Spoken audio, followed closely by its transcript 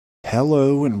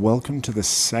Hello and welcome to the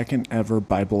second ever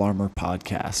Bible Armor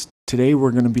podcast. Today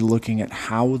we're going to be looking at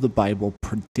how the Bible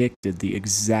predicted the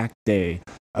exact day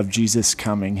of Jesus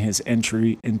coming, his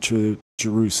entry into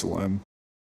Jerusalem.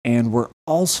 And we're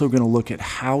also going to look at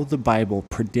how the Bible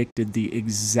predicted the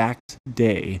exact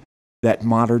day that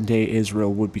modern day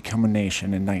Israel would become a nation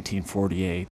in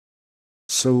 1948.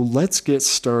 So let's get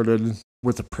started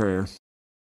with a prayer.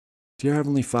 Dear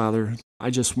Heavenly Father, I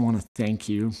just want to thank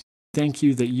you. Thank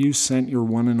you that you sent your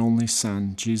one and only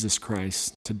Son, Jesus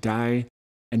Christ, to die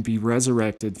and be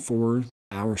resurrected for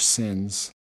our sins.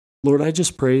 Lord, I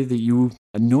just pray that you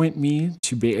anoint me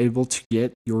to be able to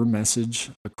get your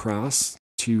message across,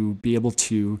 to be able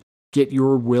to get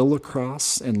your will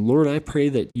across. And Lord, I pray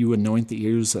that you anoint the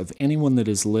ears of anyone that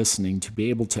is listening to be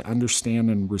able to understand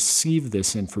and receive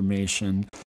this information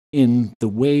in the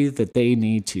way that they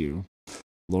need to.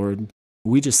 Lord,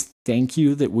 we just thank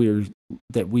you that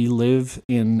we live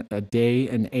in a day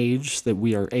and age that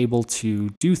we are able to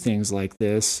do things like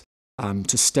this,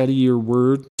 to study your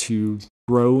word, to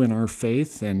grow in our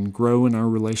faith and grow in our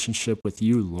relationship with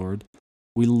you, Lord.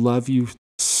 We love you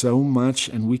so much,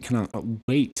 and we cannot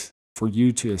wait for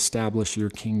you to establish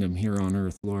your kingdom here on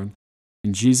earth, Lord.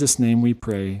 In Jesus' name we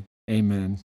pray,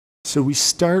 amen. So we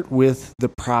start with the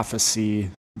prophecy,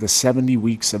 the 70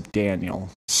 weeks of Daniel.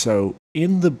 So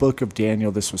in the book of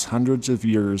Daniel, this was hundreds of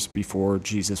years before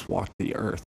Jesus walked the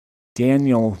earth.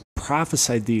 Daniel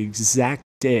prophesied the exact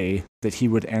day that he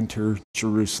would enter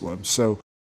Jerusalem. So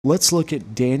let's look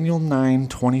at Daniel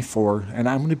 9:24, and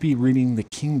I'm going to be reading the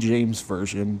King James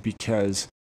Version because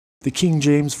the King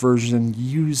James Version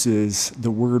uses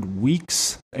the word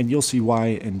weeks, and you'll see why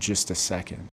in just a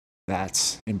second.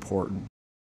 That's important.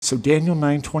 So Daniel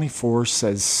 9:24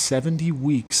 says, 70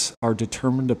 weeks are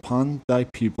determined upon thy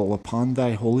people, upon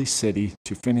thy holy city,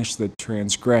 to finish the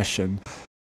transgression,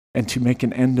 and to make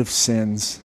an end of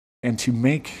sins, and to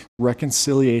make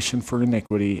reconciliation for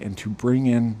iniquity, and to bring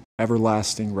in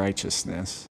everlasting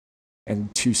righteousness, and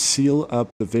to seal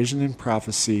up the vision and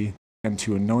prophecy, and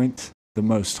to anoint the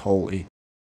most holy.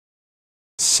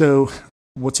 So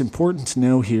what's important to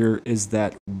know here is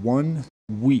that 1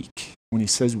 week, when he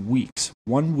says weeks,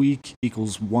 1 week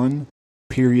equals 1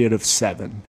 period of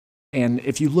 7. And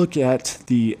if you look at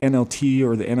the NLT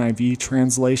or the NIV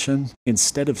translation,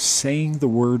 instead of saying the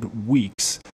word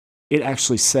weeks, it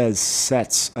actually says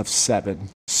sets of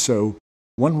 7. So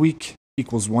 1 week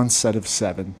equals 1 set of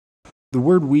 7. The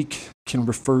word week can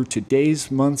refer to days,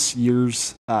 months,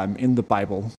 years in the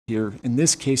Bible here. In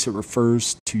this case, it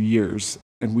refers to years.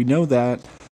 And we know that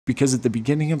because at the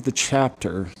beginning of the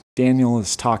chapter, Daniel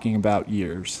is talking about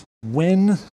years.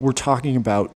 When we're talking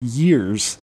about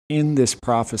years in this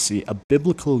prophecy, a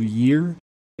biblical year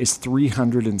is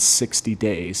 360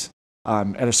 days.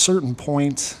 At a certain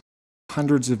point,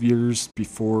 hundreds of years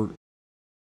before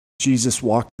Jesus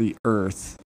walked the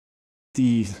earth,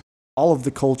 all of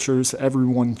the cultures,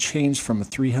 everyone changed from a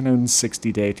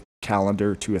 360-day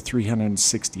calendar to a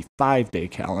 365-day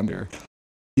calendar.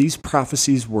 These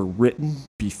prophecies were written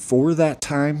before that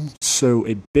time, so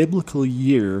a biblical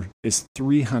year is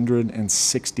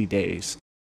 360 days.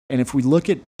 And if we look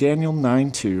at Daniel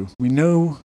 9:2, we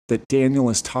know that Daniel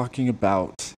is talking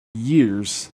about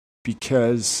years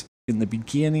because in the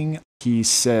beginning he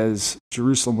says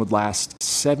Jerusalem would last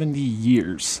 70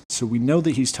 years. So we know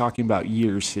that he's talking about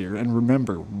years here. And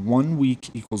remember, 1 week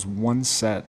equals 1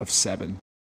 set of 7.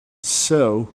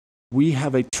 So we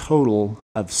have a total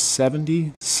of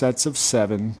 70 sets of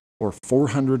 7, or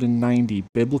 490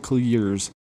 biblical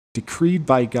years, decreed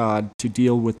by God to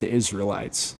deal with the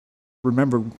Israelites.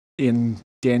 Remember, in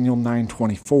Daniel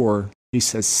 9:24, he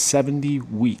says 70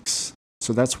 weeks.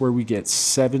 So that's where we get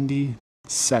 70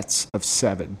 sets of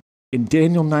 7. In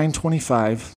Daniel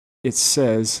 9:25, it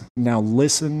says, now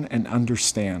listen and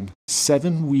understand.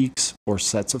 7 weeks, or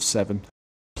sets of 7,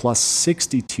 plus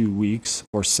 62 weeks,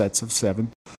 or sets of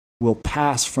 7, will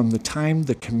pass from the time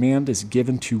the command is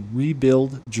given to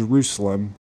rebuild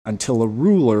Jerusalem until a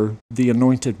ruler, the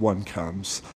Anointed One,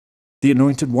 comes. The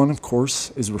Anointed One, of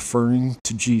course, is referring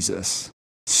to Jesus.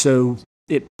 So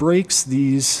it breaks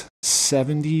these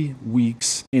 70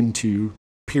 weeks into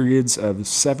periods of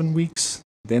 7 weeks,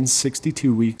 then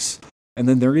 62 weeks, and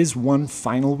then there is one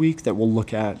final week that we'll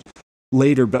look at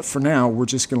later. But for now, we're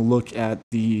just going to look at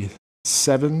the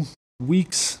 7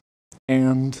 weeks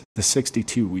and the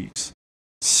 62 weeks.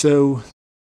 So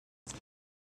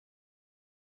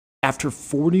after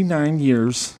 49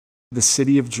 years, the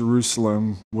city of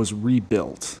Jerusalem was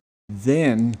rebuilt.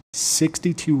 Then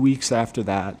 62 weeks after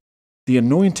that, the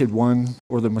Anointed One,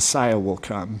 or the Messiah, will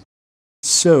come.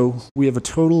 So we have a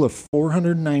total of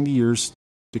 490 years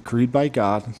decreed by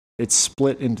God. it's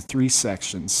split into 3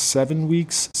 sections: 7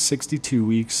 weeks, 62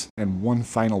 weeks, and 1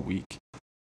 final week.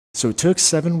 So it took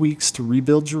 7 weeks to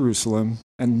rebuild Jerusalem,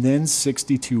 and then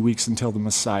 62 weeks until the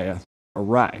Messiah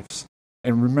arrives.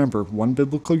 And remember, 1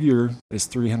 biblical year is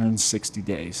 360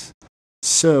 days.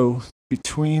 So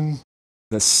between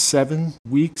the 7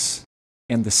 weeks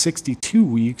and the 62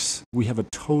 weeks, we have a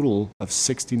total of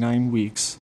 69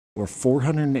 weeks, or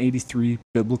 483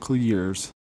 biblical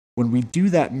years. When we do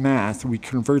that math, we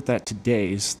convert that to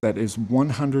days. That is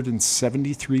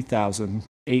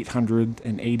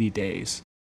 173,880 days.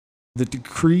 The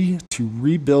decree to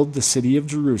rebuild the city of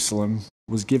Jerusalem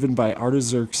was given by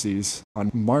Artaxerxes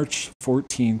on March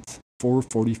 14th,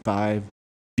 445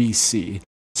 BC.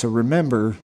 So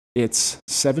remember, it's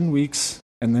 7 weeks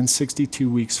and then 62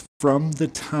 weeks from the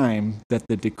time that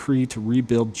the decree to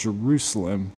rebuild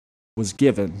Jerusalem was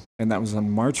given, and that was on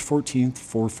March 14th,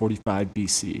 445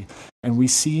 BC. And we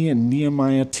see in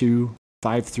Nehemiah 2,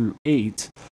 5 through 8,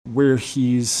 where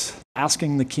he's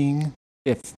asking the king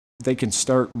if they can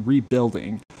start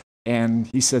rebuilding. And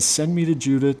he says, "Send me to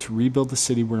Judah to rebuild the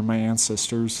city where my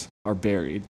ancestors are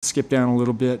buried." Skip down a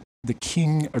little bit. The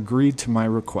king agreed to my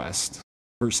request.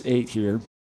 Verse 8 here,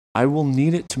 "I will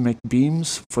need it to make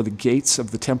beams for the gates of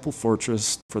the temple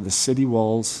fortress, for the city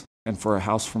walls, and for a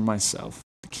house for myself."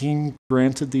 The king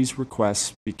granted these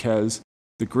requests because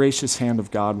the gracious hand of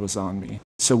God was on me.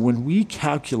 So when we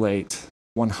calculate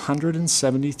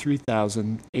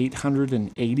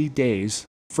 173,880 days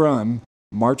from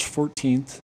March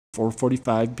 14th,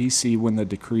 445 BC, when the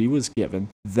decree was given,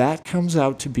 that comes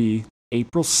out to be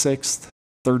April 6th,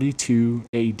 32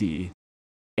 AD.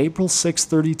 April 6th,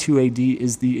 32 AD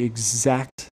is the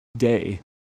exact day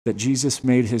that Jesus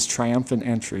made his triumphant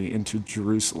entry into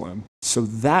Jerusalem. So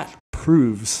that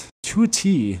proves to a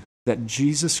T that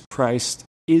Jesus Christ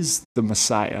is the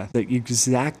Messiah. The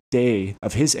exact day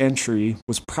of his entry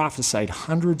was prophesied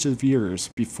hundreds of years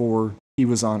before he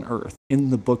was on earth in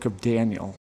the book of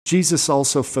Daniel. Jesus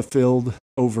also fulfilled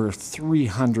over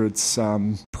 300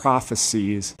 some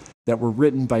prophecies that were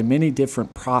written by many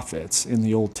different prophets in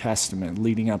the Old Testament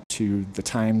leading up to the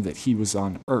time that he was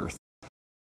on earth.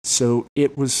 So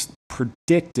it was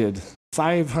predicted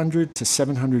 500 to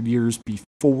 700 years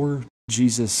before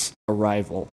Jesus'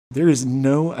 arrival. There is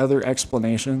no other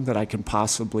explanation that I can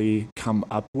possibly come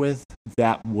up with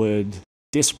that would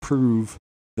disprove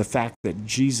the fact that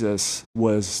Jesus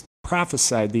was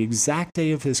prophesied, the exact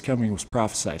day of his coming was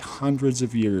prophesied hundreds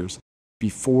of years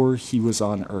before he was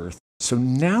on earth. So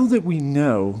now that we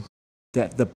know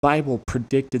that the Bible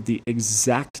predicted the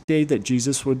exact day that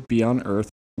Jesus would be on earth,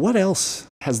 what else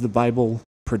has the Bible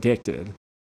predicted?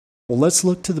 Well, let's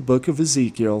look to the book of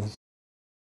Ezekiel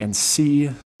and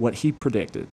see what he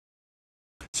predicted.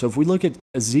 So if we look at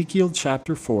Ezekiel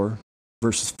chapter 4,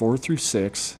 verses 4 through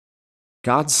 6,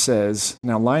 God says,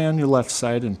 "Now lie on your left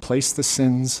side and place the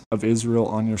sins of Israel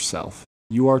on yourself.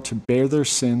 You are to bear their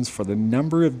sins for the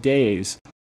number of days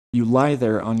you lie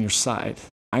there on your side.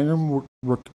 I am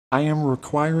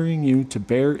requiring you to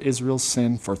bear Israel's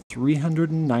sin for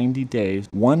 390 days,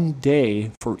 1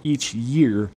 day for each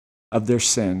year of their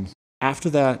sin. After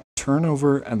that, turn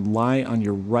over and lie on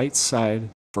your right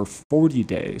side for 40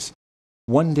 days,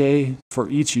 1 day for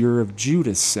each year of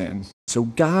Judah's sin." So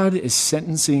God is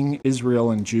sentencing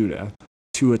Israel and Judah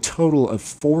to a total of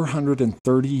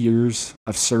 430 years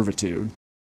of servitude.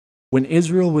 When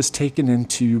Israel was taken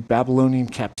into Babylonian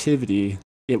captivity,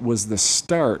 it was the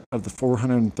start of the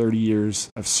 430 years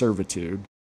of servitude.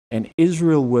 And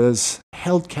Israel was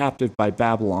held captive by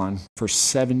Babylon for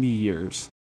 70 years.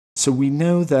 So we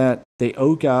know that they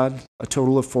owe God a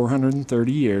total of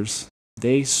 430 years.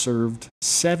 They served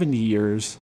 70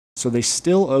 years, so they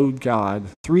still owed God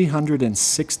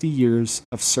 360 years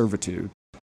of servitude.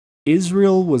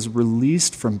 Israel was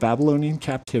released from Babylonian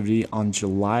captivity on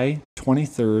July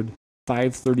 23rd,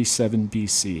 537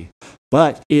 BC.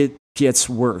 But it gets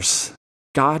worse.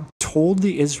 God told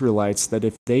the Israelites that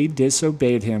if they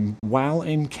disobeyed him while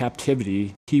in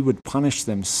captivity, he would punish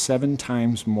them 7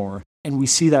 times more. And we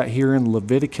see that here in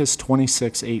Leviticus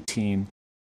 26:18.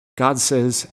 God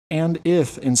says, "And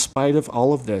if, in spite of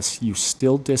all of this, you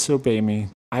still disobey me,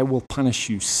 I will punish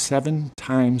you 7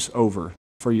 times over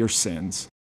for your sins."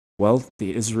 Well,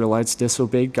 the Israelites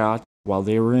disobeyed God while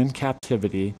they were in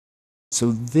captivity.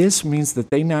 So this means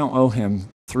that they now owe him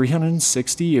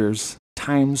 360 years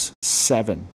times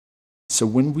 7. So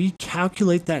when we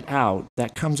calculate that out,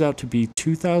 that comes out to be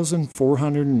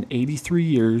 2,483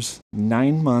 years,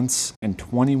 9 months, and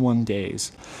 21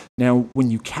 days. Now,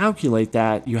 when you calculate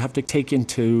that, you have to take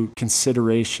into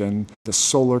consideration the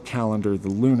solar calendar, the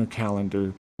lunar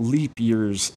calendar, leap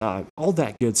years, all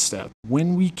that good stuff.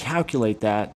 When we calculate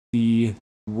that, the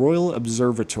Royal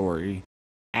Observatory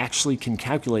actually can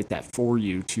calculate that for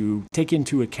you to take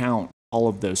into account all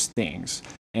of those things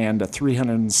and a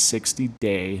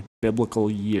 360-day biblical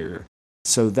year.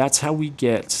 So that's how we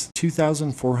get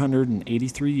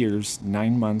 2,483 years,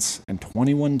 9 months, and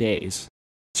 21 days.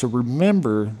 So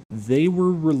remember, they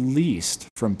were released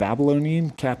from Babylonian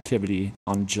captivity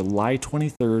on July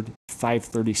 23rd,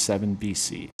 537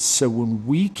 BC. So when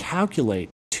we calculate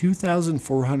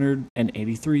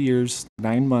 2,483 years,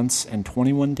 9 months, and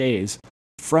 21 days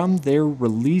from their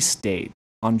release date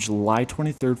on July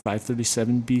 23rd,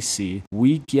 537 BC,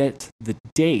 we get the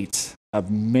date of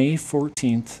May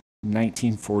 14th,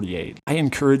 1948. I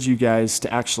encourage you guys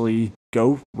to actually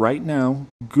go right now,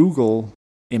 Google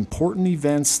important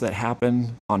events that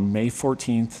happened on May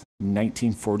 14th,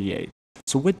 1948.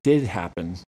 So what did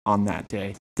happen on that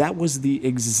day? That was the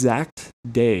exact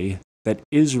day that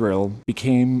Israel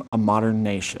became a modern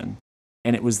nation.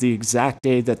 And it was the exact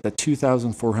day that the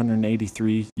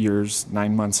 2,483 years,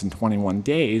 9 months, and 21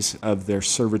 days of their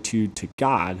servitude to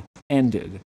God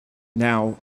ended.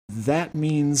 Now, that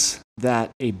means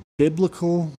that a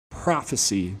biblical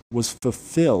prophecy was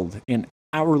fulfilled in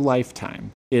our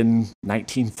lifetime in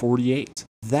 1948.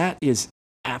 That is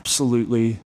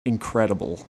absolutely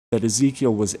incredible that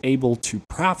Ezekiel was able to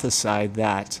prophesy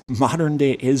that modern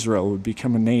day Israel would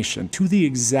become a nation to the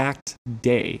exact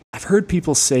day. I've heard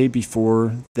people say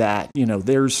before that,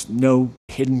 there's no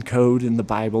hidden code in the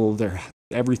Bible.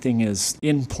 Everything is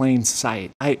in plain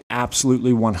sight. I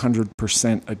absolutely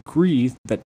 100% agree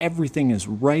that everything is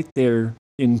right there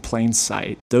in plain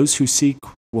sight. Those who seek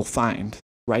will find,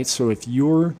 right? So if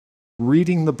you're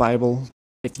reading the Bible,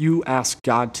 if you ask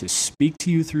God to speak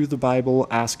to you through the Bible,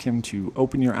 ask Him to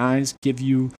open your eyes, give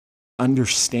you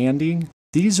understanding,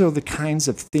 these are the kinds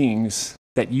of things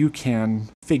that you can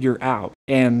figure out.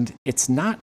 And it's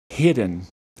not hidden.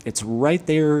 It's right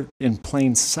there in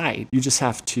plain sight. You just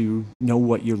have to know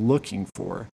what you're looking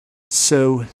for.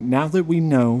 So now that we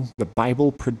know the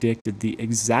Bible predicted the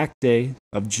exact day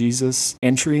of Jesus'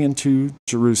 entry into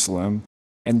Jerusalem,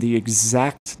 and the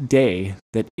exact day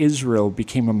that Israel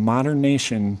became a modern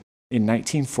nation in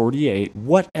 1948,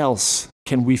 what else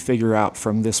can we figure out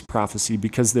from this prophecy?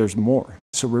 Because there's more.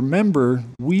 So remember,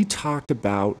 we talked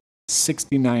about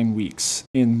 69 weeks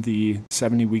in the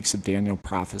 70 weeks of Daniel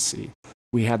prophecy.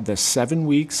 We had the 7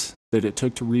 weeks that it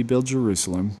took to rebuild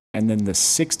Jerusalem, and then the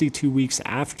 62 weeks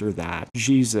after that,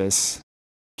 Jesus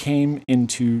came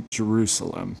into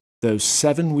Jerusalem. Those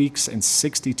 7 weeks and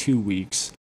 62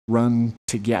 weeks run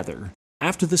together.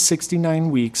 After the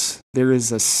 69 weeks, there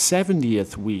is a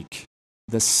 70th week.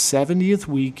 The 70th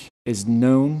week is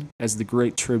known as the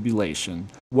Great Tribulation.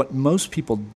 What most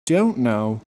people don't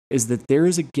know is that there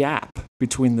is a gap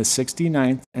between the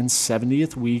 69th and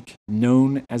 70th week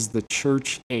known as the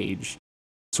church age.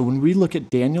 So when we look at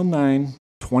Daniel 9,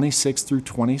 26 through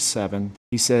 27,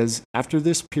 he says, after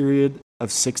this period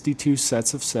of 62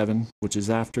 sets of 7, which is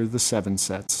after the 7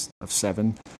 sets of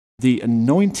 7, the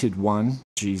anointed one,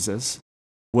 Jesus,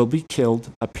 will be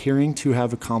killed, appearing to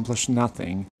have accomplished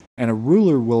nothing, and a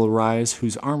ruler will arise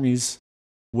whose armies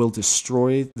will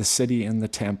destroy the city and the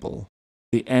temple.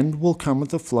 The end will come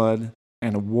with a flood,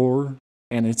 and a war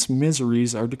and its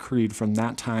miseries are decreed from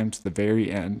that time to the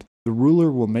very end. The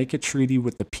ruler will make a treaty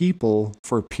with the people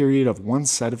for a period of 1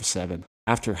 set of 7.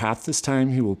 After half this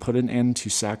time, he will put an end to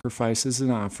sacrifices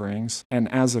and offerings,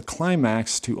 and as a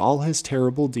climax to all his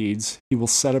terrible deeds, he will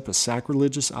set up a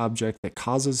sacrilegious object that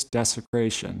causes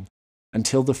desecration,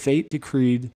 until the fate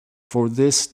decreed for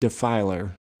this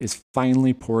defiler is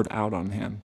finally poured out on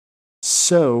him.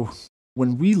 So,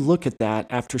 when we look at that,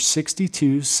 after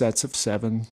 62 sets of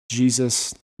 7,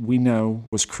 Jesus, we know,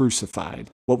 was crucified.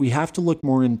 What we have to look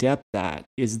more in depth at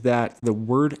is that the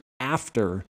word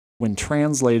after, when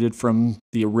translated from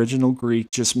the original Greek,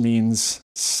 just means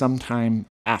sometime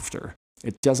after.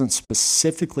 It doesn't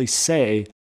specifically say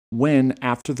when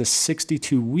after the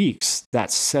 62 weeks that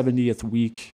 70th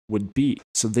week would be.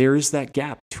 So there is that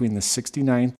gap between the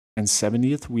 69th and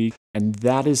 70th week, and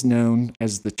that is known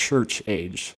as the church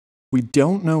age. We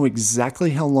don't know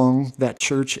exactly how long that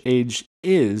church age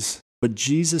is, but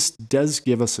Jesus does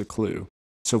give us a clue.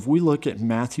 So if we look at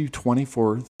Matthew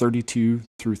 24, 32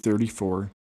 through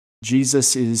 34,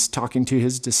 Jesus is talking to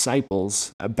his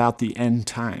disciples about the end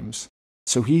times.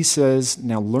 So he says,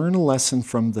 now learn a lesson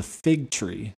from the fig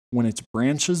tree. When its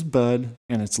branches bud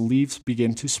and its leaves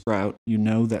begin to sprout, you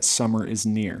know that summer is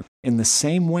near. In the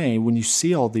same way, when you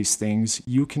see all these things,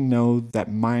 you can know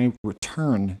that my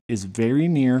return is very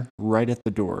near, right at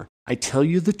the door. I tell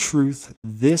you the truth,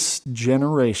 this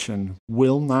generation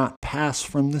will not pass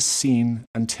from the scene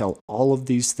until all of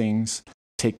these things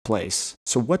take place.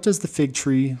 So what does the fig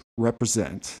tree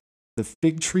represent? The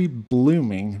fig tree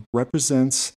blooming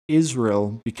represents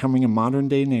Israel becoming a modern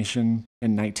day nation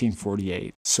in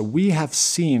 1948. So we have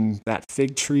seen that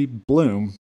fig tree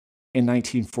bloom in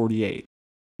 1948.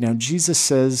 Now Jesus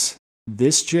says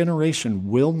this generation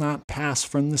will not pass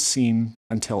from the scene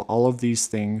until all of these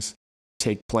things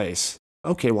take place.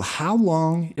 Okay, well, how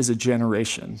long is a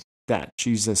generation that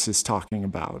Jesus is talking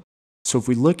about? So if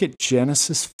we look at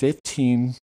Genesis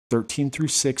 15, 13 through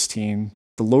 16,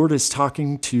 the Lord is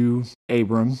talking to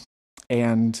Abram,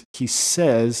 and he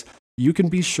says, you can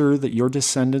be sure that your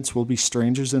descendants will be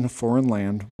strangers in a foreign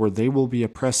land where they will be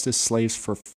oppressed as slaves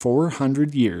for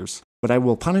 400 years, but I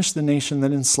will punish the nation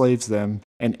that enslaves them,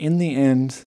 and in the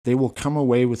end, they will come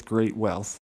away with great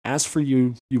wealth. As for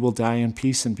you, you will die in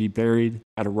peace and be buried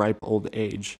at a ripe old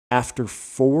age. After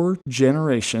 4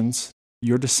 generations,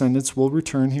 your descendants will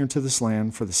return here to this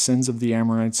land, for the sins of the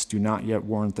Amorites do not yet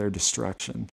warrant their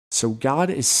destruction. So God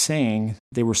is saying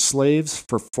they were slaves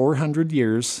for 400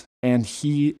 years, and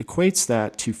he equates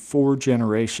that to 4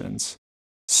 generations.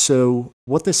 So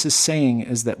what this is saying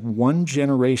is that 1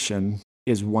 generation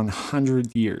is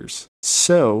 100 years.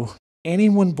 So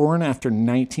anyone born after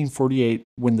 1948,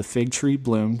 when the fig tree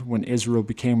bloomed, when Israel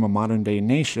became a modern-day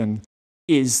nation,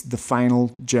 is the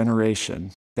final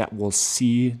generation that will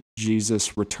see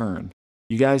Jesus return.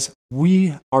 You guys,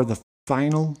 we are the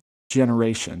final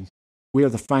generation. We are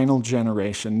the final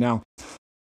generation. Now,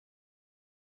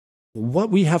 what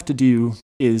we have to do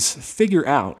is figure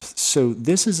out, so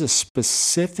this is a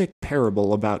specific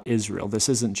parable about Israel. This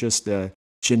isn't just a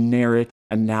generic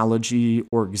analogy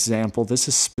or example. This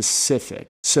is specific.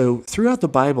 So throughout the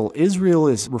Bible, Israel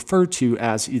is referred to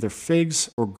as either figs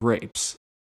or grapes.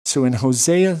 So in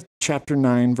Hosea chapter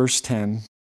 9, verse 10,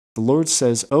 the Lord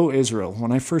says, O Israel,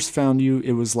 when I first found you,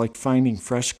 it was like finding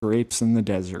fresh grapes in the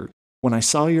desert. When I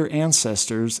saw your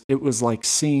ancestors, it was like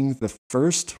seeing the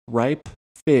first ripe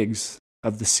figs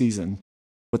of the season.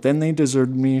 But then they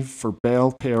deserted me for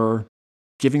Baal Peor,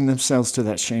 giving themselves to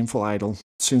that shameful idol.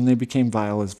 Soon they became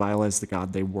vile as the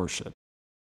God they worship.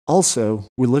 Also,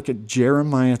 we look at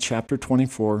Jeremiah chapter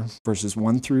 24, verses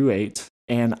 1 through 8,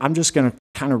 and I'm just going to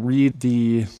kind of read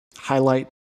the highlight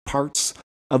parts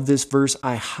of this verse.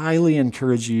 I highly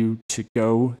encourage you to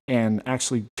go and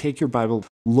actually take your Bible,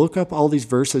 look up all these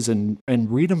verses and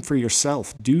read them for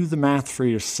yourself. Do the math for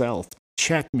yourself.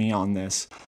 Check me on this.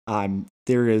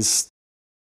 There is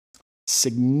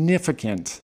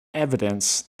significant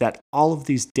evidence that all of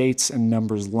these dates and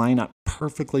numbers line up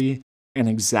perfectly and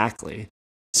exactly.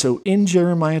 So in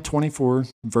Jeremiah 24,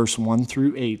 verse 1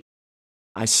 through 8,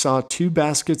 I saw 2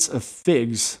 baskets of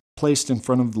figs placed in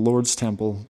front of the Lord's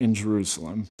temple in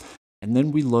Jerusalem. And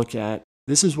then we look at,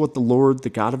 this is what the Lord, the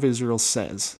God of Israel,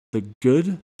 says. The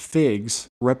good figs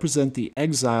represent the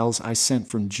exiles I sent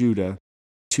from Judah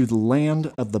to the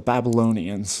land of the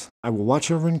Babylonians. I will watch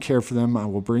over and care for them. I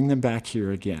will bring them back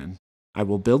here again. I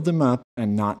will build them up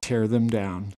and not tear them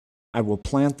down. I will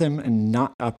plant them and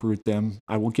not uproot them.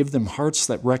 I will give them hearts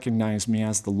that recognize me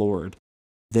as the Lord.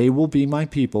 They will be my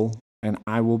people, and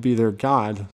I will be their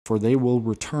God, for they will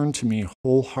return to me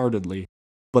wholeheartedly.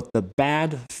 But the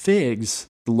bad figs,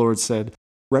 the Lord said,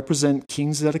 represent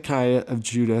King Zedekiah of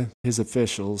Judah, his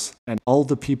officials, and all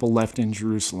the people left in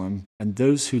Jerusalem, and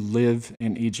those who live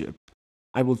in Egypt.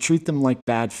 I will treat them like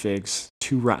bad figs,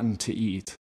 too rotten to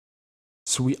eat.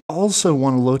 So we also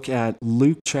want to look at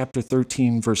Luke chapter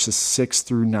 13, verses 6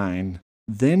 through 9.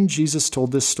 Then Jesus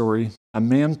told this story. A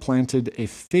man planted a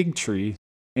fig tree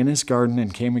in his garden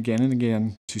and came again and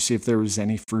again to see if there was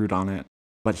any fruit on it,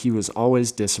 but he was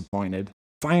always disappointed.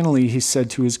 Finally, he said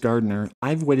to his gardener,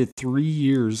 I've waited 3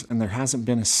 years and there hasn't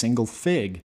been a single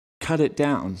fig. Cut it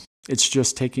down. It's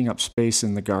just taking up space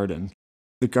in the garden.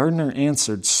 The gardener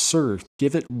answered, Sir,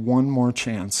 give it one more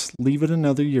chance. Leave it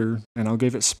another year, and I'll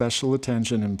give it special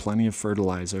attention and plenty of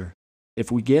fertilizer.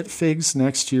 If we get figs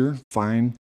next year,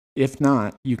 fine. If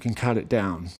not, you can cut it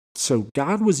down. So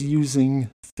God was using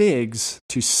figs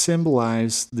to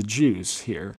symbolize the Jews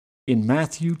here. In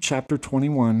Matthew chapter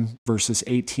 21, verses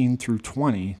 18 through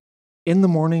 20, in the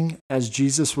morning, as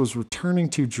Jesus was returning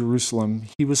to Jerusalem,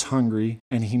 he was hungry,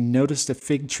 and he noticed a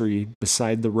fig tree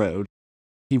beside the road.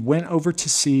 He went over to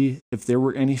see if there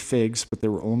were any figs, but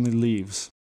there were only leaves.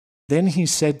 Then he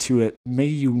said to it, May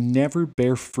you never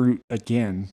bear fruit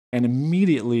again. And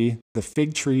immediately the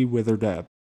fig tree withered up.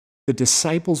 The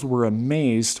disciples were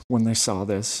amazed when they saw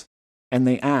this, and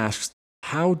they asked,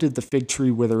 How did the fig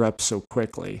tree wither up so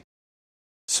quickly?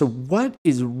 So what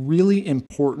is really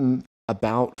important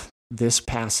about this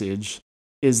passage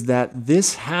is that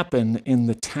this happened in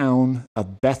the town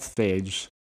of Bethphage.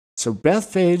 So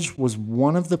Bethphage was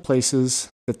one of the places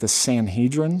that the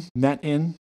Sanhedrin met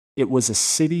in. It was a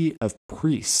city of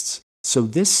priests. So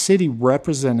this city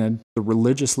represented the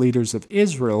religious leaders of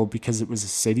Israel because it was a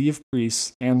city of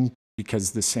priests and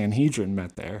because the Sanhedrin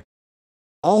met there.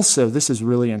 Also, this is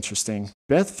really interesting.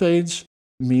 Bethphage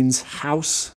means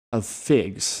house of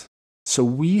figs. So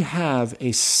we have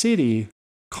a city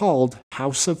called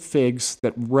House of Figs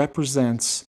that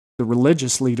represents the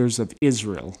religious leaders of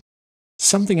Israel.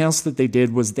 Something else that they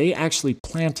did was they actually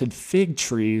planted fig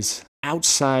trees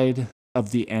outside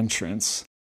of the entrance.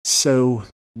 So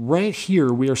right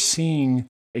here we are seeing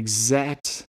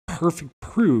exact perfect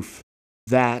proof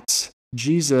that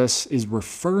Jesus is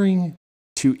referring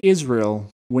to Israel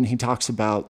when he talks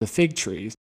about the fig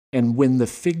trees. And when the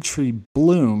fig tree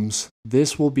blooms,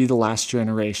 this will be the last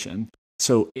generation.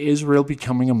 So Israel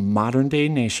becoming a modern day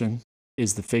nation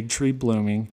is the fig tree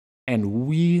blooming, and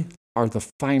we are the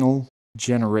final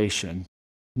generation.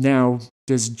 Now,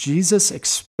 does Jesus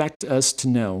expect us to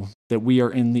know that we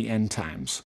are in the end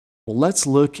times? Well, let's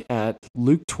look at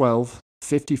Luke 12,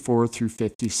 54 through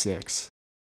 56.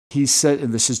 He said,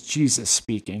 and this is Jesus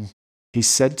speaking, he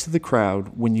said to the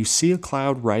crowd, "When you see a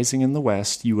cloud rising in the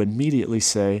west, you immediately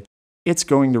say, 'It's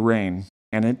going to rain,'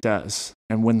 and it does.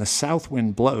 And when the south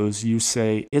wind blows, you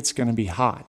say, 'It's going to be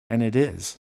hot,' and it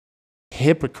is.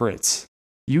 Hypocrites,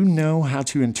 you know how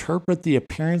to interpret the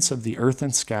appearance of the earth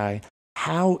and sky.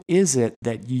 How is it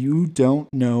that you don't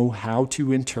know how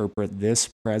to interpret this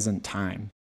present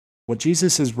time?" What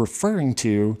Jesus is referring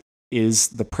to is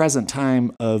the present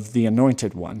time of the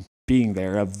Anointed One being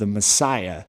there, of the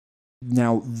Messiah.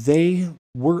 Now, they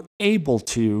were able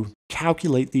to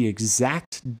calculate the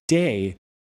exact day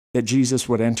that Jesus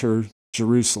would enter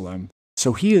Jerusalem.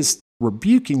 So he is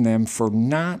rebuking them for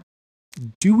not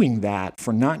doing that,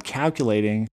 for not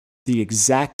calculating the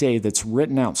exact day that's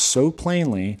written out so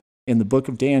plainly in the book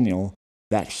of Daniel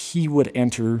that he would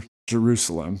enter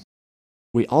Jerusalem.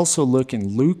 We also look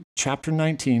in Luke chapter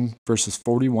 19, verses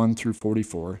 41 through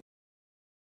 44.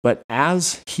 But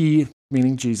as he,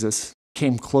 meaning Jesus,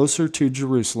 came closer to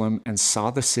Jerusalem and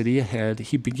saw the city ahead,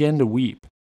 he began to weep.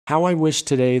 "How I wish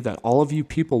today that all of you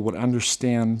people would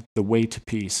understand the way to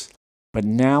peace. But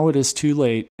now it is too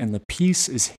late, and the peace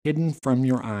is hidden from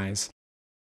your eyes.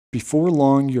 Before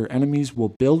long, your enemies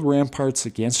will build ramparts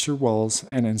against your walls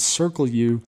and encircle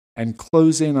you and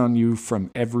close in on you from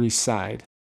every side.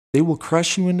 They will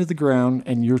crush you into the ground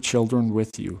and your children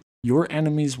with you. Your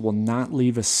enemies will not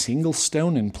leave a single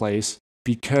stone in place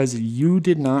because you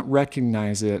did not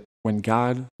recognize it when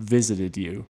God visited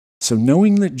you." So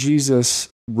knowing that Jesus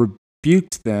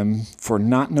rebuked them for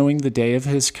not knowing the day of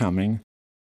his coming,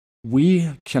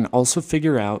 we can also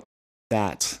figure out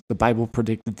that the Bible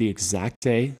predicted the exact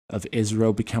day of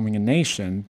Israel becoming a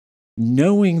nation.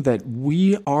 Knowing that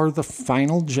we are the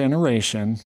final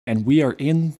generation and we are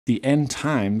in the end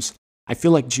times, I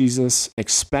feel like Jesus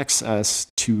expects us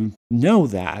to know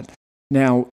that.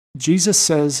 Now, Jesus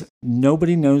says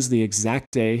nobody knows the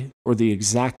exact day or the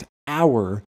exact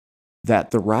hour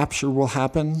that the rapture will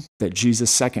happen, that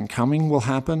Jesus' second coming will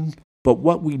happen. But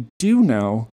what we do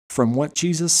know from what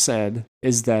Jesus said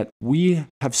is that we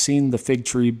have seen the fig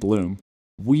tree bloom.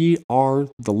 We are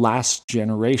the last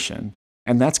generation.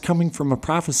 And that's coming from a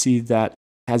prophecy that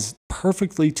has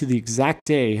perfectly to the exact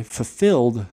day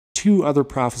fulfilled two other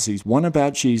prophecies, one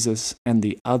about Jesus and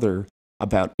the other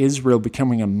about Israel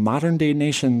becoming a modern-day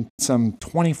nation some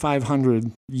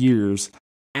 2,500 years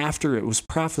after it was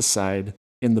prophesied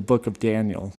in the book of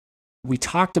Daniel. We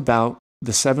talked about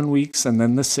the 7 weeks and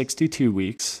then the 62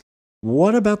 weeks.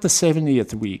 What about the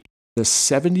 70th week? The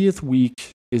 70th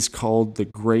week is called the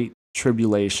Great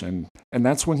Tribulation, and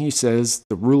that's when he says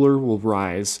the ruler will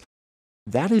rise.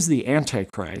 That is the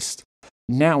Antichrist.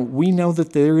 Now, we know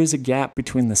that there is a gap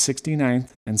between the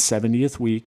 69th and 70th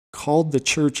week called the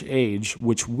church age,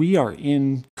 which we are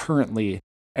in currently,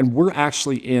 and we're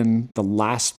actually in the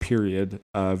last period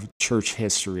of church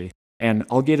history. And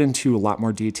I'll get into a lot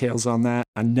more details on that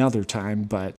another time,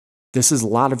 but this is a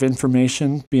lot of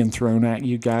information being thrown at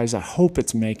you guys. I hope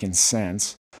it's making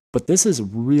sense. But this is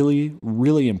really,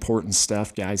 really important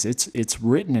stuff, guys. It's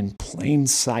written in plain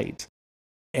sight.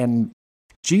 And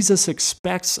Jesus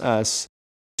expects us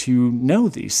to know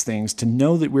these things, to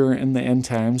know that we're in the end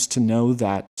times, to know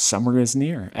that summer is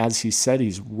near. As he said,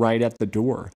 he's right at the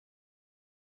door.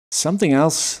 Something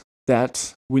else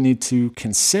that we need to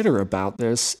consider about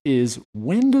this is,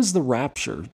 when does the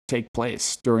rapture take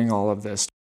place during all of this?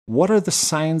 What are the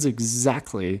signs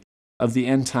exactly of the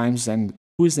end times, and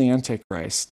who is the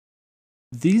Antichrist?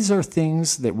 these are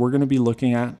things that we're going to be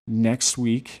looking at next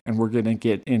week, and we're going to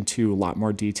get into a lot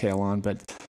more detail on, but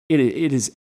it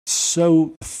is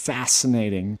so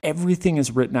fascinating. Everything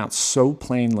is written out so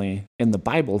plainly in the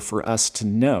Bible for us to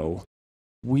know.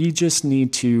 We just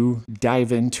need to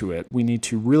dive into it. We need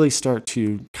to really start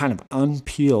to kind of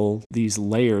unpeel these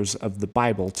layers of the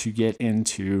Bible to get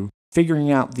into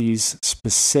figuring out these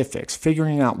specifics,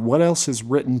 figuring out what else is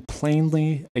written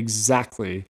plainly,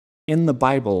 exactly in the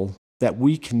Bible that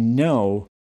we can know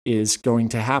is going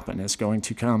to happen, is going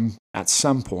to come at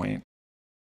some point.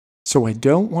 So I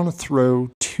don't want to throw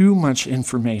too much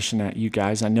information at you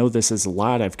guys. I know this is a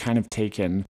lot. I've kind of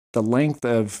taken the length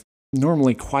of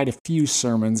normally quite a few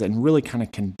sermons and really kind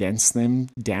of condensed them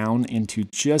down into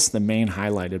just the main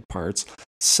highlighted parts.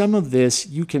 Some of this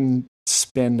you can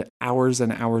spend hours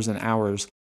and hours and hours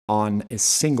on a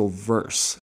single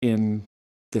verse in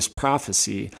this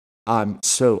prophecy.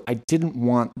 So I didn't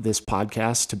want this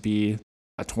podcast to be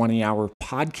a 20-hour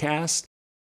podcast.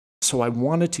 So I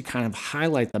wanted to kind of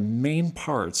highlight the main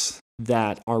parts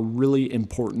that are really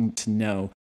important to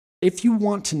know. If you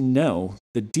want to know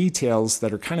the details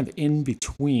that are kind of in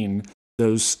between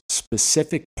those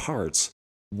specific parts,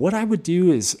 what I would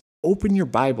do is open your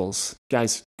Bibles.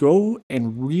 Guys, go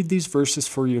and read these verses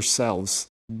for yourselves.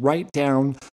 Write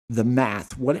down the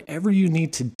math, whatever you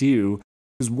need to do,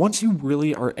 because once you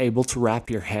really are able to wrap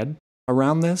your head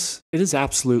around this, it is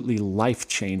absolutely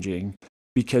life-changing,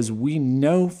 because we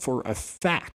know for a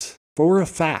fact,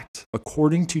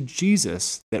 according to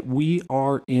Jesus, that we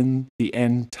are in the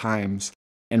end times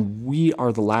and we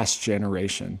are the last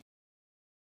generation.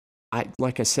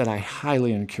 Like I said, I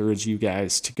highly encourage you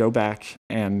guys to go back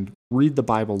and read the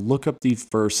Bible, look up these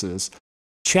verses,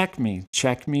 check me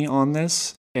on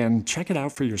this, and check it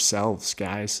out for yourselves,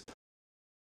 guys.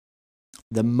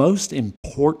 The most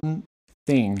important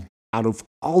thing out of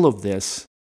all of this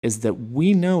is that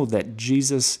we know that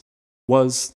Jesus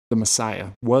was the Messiah,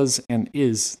 was and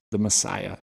is the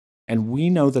Messiah. And we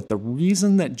know that the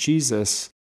reason that Jesus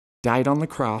died on the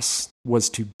cross was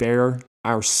to bear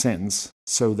our sins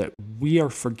so that we are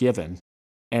forgiven.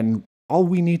 And all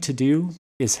we need to do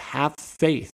is have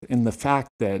faith in the fact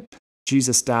that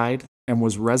Jesus died and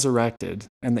was resurrected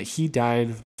and that he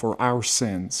died for our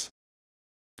sins.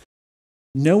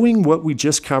 Knowing what we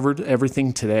just covered,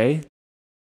 everything today,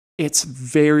 it's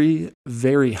very,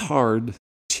 very hard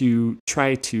to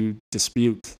try to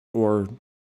dispute or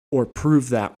prove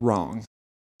that wrong.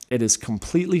 It is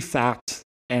completely fact,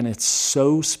 and it's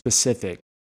so specific.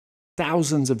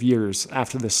 Thousands of years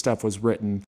after this stuff was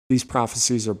written, these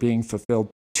prophecies are being fulfilled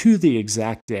to the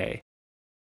exact day.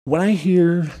 When I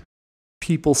hear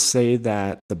people say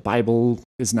that the Bible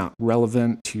is not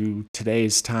relevant to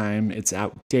today's time, it's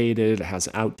outdated, it has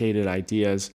outdated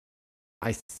ideas,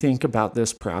 I think about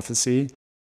this prophecy,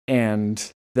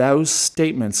 and those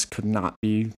statements could not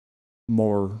be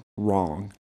more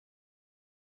wrong.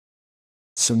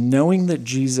 So knowing that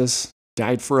Jesus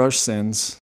died for our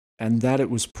sins and that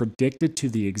it was predicted to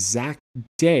the exact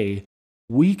day,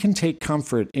 we can take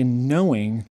comfort in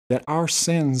knowing that our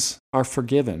sins are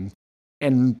forgiven.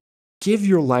 And give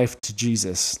your life to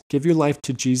Jesus. Give your life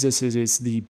to Jesus. It is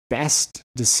the best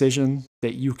decision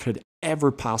that you could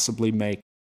ever possibly make.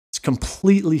 It's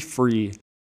completely free,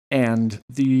 and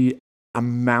the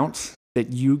amount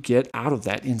that you get out of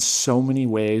that in so many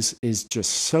ways is just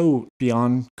so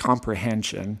beyond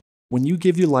comprehension. When you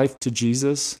give your life to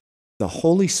Jesus, the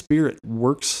Holy Spirit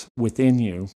works within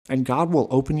you, and God will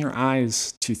open your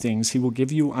eyes to things. He will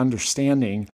give you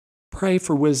understanding. Pray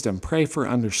for wisdom, pray for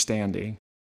understanding.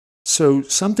 So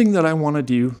something that I want to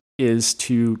do is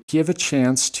to give a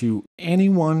chance to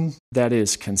anyone that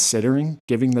is considering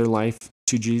giving their life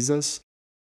to Jesus.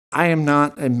 I am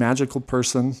not a magical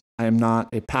person. I am not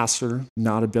a pastor,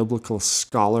 not a biblical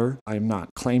scholar. I am not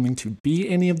claiming to be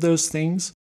any of those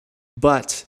things.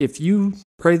 But if you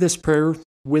pray this prayer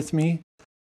with me,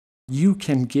 you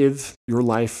can give your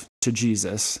life to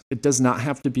Jesus. It does not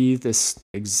have to be this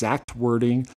exact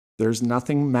wording. There's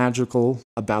nothing magical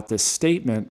about this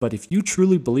statement, but if you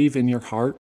truly believe in your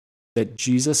heart that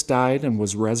Jesus died and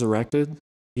was resurrected,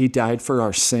 he died for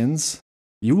our sins,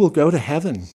 you will go to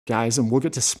heaven, guys, and we'll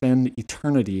get to spend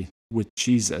eternity with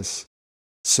Jesus.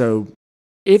 So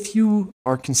if you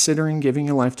are considering giving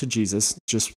your life to Jesus,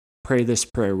 just pray this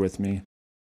prayer with me.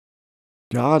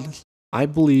 God, I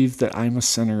believe that I'm a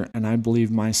sinner, and I believe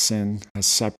my sin has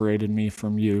separated me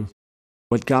from you.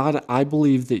 But God, I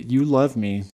believe that you love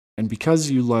me, and because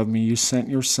you love me, you sent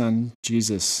your son,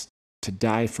 Jesus, to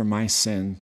die for my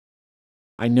sin.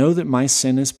 I know that my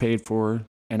sin is paid for,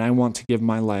 and I want to give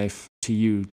my life to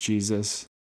you, Jesus.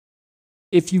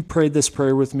 If you prayed this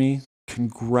prayer with me,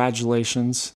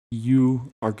 congratulations.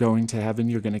 You are going to heaven.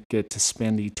 You're going to get to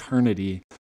spend eternity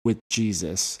with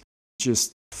Jesus.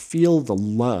 Just feel the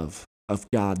love of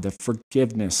God, the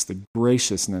forgiveness, the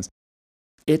graciousness.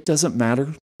 It doesn't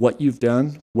matter what you've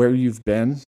done, where you've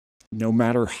been, no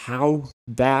matter how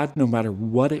bad, no matter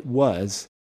what it was,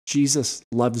 Jesus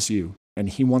loves you and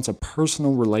he wants a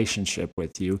personal relationship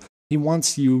with you. He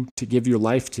wants you to give your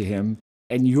life to him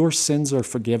and your sins are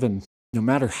forgiven. No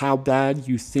matter how bad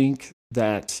you think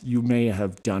that you may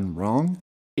have done wrong,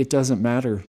 it doesn't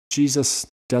matter. Jesus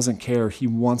doesn't care. He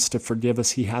wants to forgive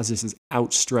us. He has his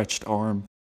outstretched arm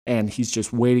and he's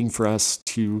just waiting for us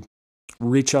to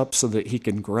reach up so that he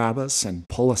can grab us and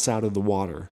pull us out of the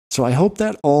water. So I hope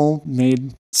that all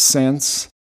made sense,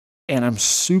 and I'm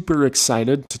super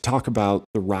excited to talk about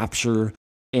the rapture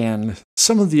and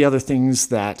some of the other things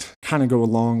that kind of go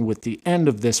along with the end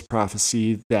of this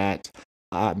prophecy that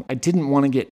I didn't want to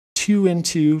get too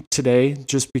into today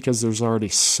just because there's already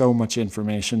so much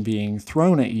information being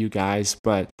thrown at you guys,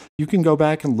 but you can go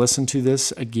back and listen to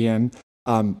this again.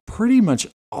 Pretty much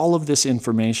all of this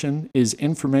information is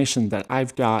information that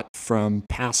I've got from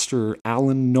Pastor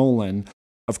Alan Nolan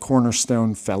of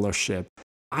Cornerstone Fellowship.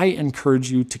 I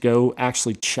encourage you to go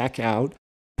actually check out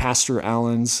Pastor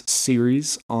Alan's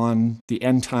series on the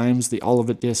end times, the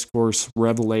Olivet Discourse,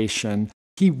 Revelation.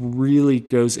 He really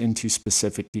goes into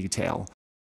specific detail.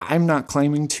 I'm not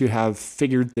claiming to have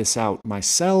figured this out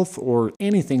myself or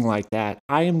anything like that.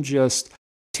 I am just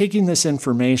taking this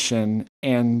information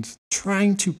and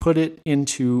trying to put it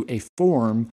into a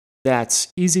form that's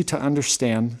easy to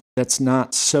understand, that's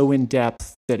not so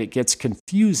in-depth that it gets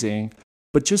confusing,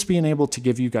 but just being able to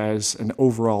give you guys an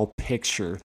overall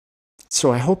picture.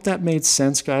 So I hope that made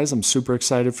sense, guys. I'm super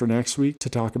excited for next week to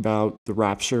talk about the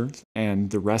rapture and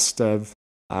the rest of,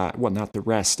 not the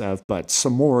rest of, but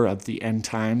some more of the end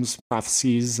times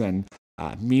prophecies and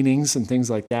meanings and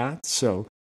things like that. So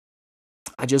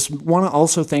I just want to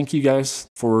also thank you guys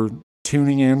for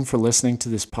tuning in, for listening to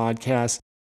this podcast.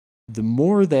 The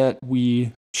more that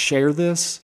we share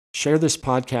this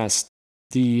podcast,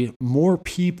 the more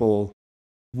people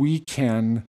we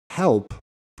can help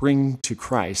bring to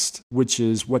Christ, which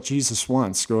is what Jesus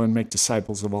wants. Go and make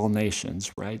disciples of all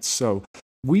nations, right? So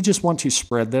we just want to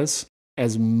spread this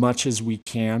as much as we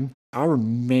can. Our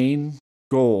main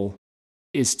goal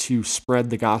is to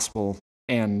spread the gospel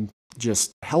and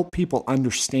just help people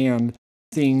understand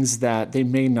things that they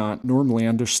may not normally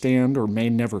understand or may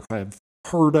never have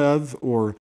heard of,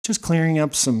 or just clearing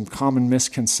up some common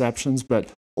misconceptions.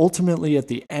 But ultimately, at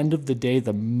the end of the day,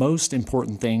 the most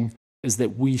important thing is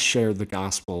that we share the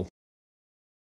gospel